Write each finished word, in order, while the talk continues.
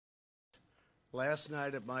Last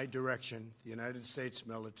night, at my direction, the United States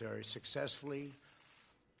military successfully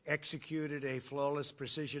executed a flawless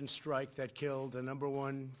precision strike that killed the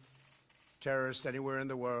 #1 terrorist anywhere in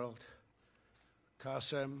the world,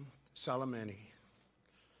 Qassem Soleimani.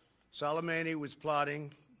 Soleimani was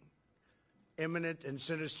plotting imminent and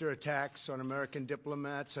sinister attacks on American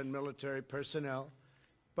diplomats and military personnel,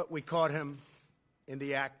 but we caught him in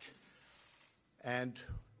the act and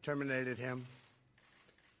terminated him.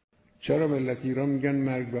 چرا ملت ایران میگن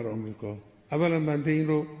مرگ بر آمریکا؟ اولا بنده این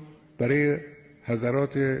رو برای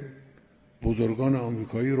حضرات بزرگان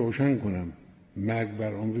آمریکایی روشن کنم. مرگ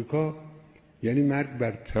بر آمریکا یعنی مرگ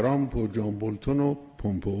بر ترامپ و جان بولتون و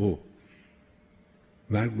پومپئو.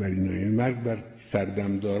 مرگ بر اینا یعنی مرگ بر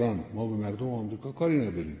سردمداران. ما به مردم آمریکا کاری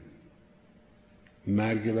نداریم.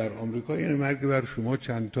 مرگ بر آمریکا یعنی مرگ بر شما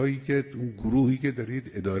چندتایی که اون گروهی که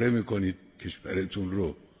دارید اداره میکنید کشورتون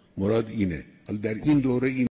رو. مراد اینه. حالا در این دوره این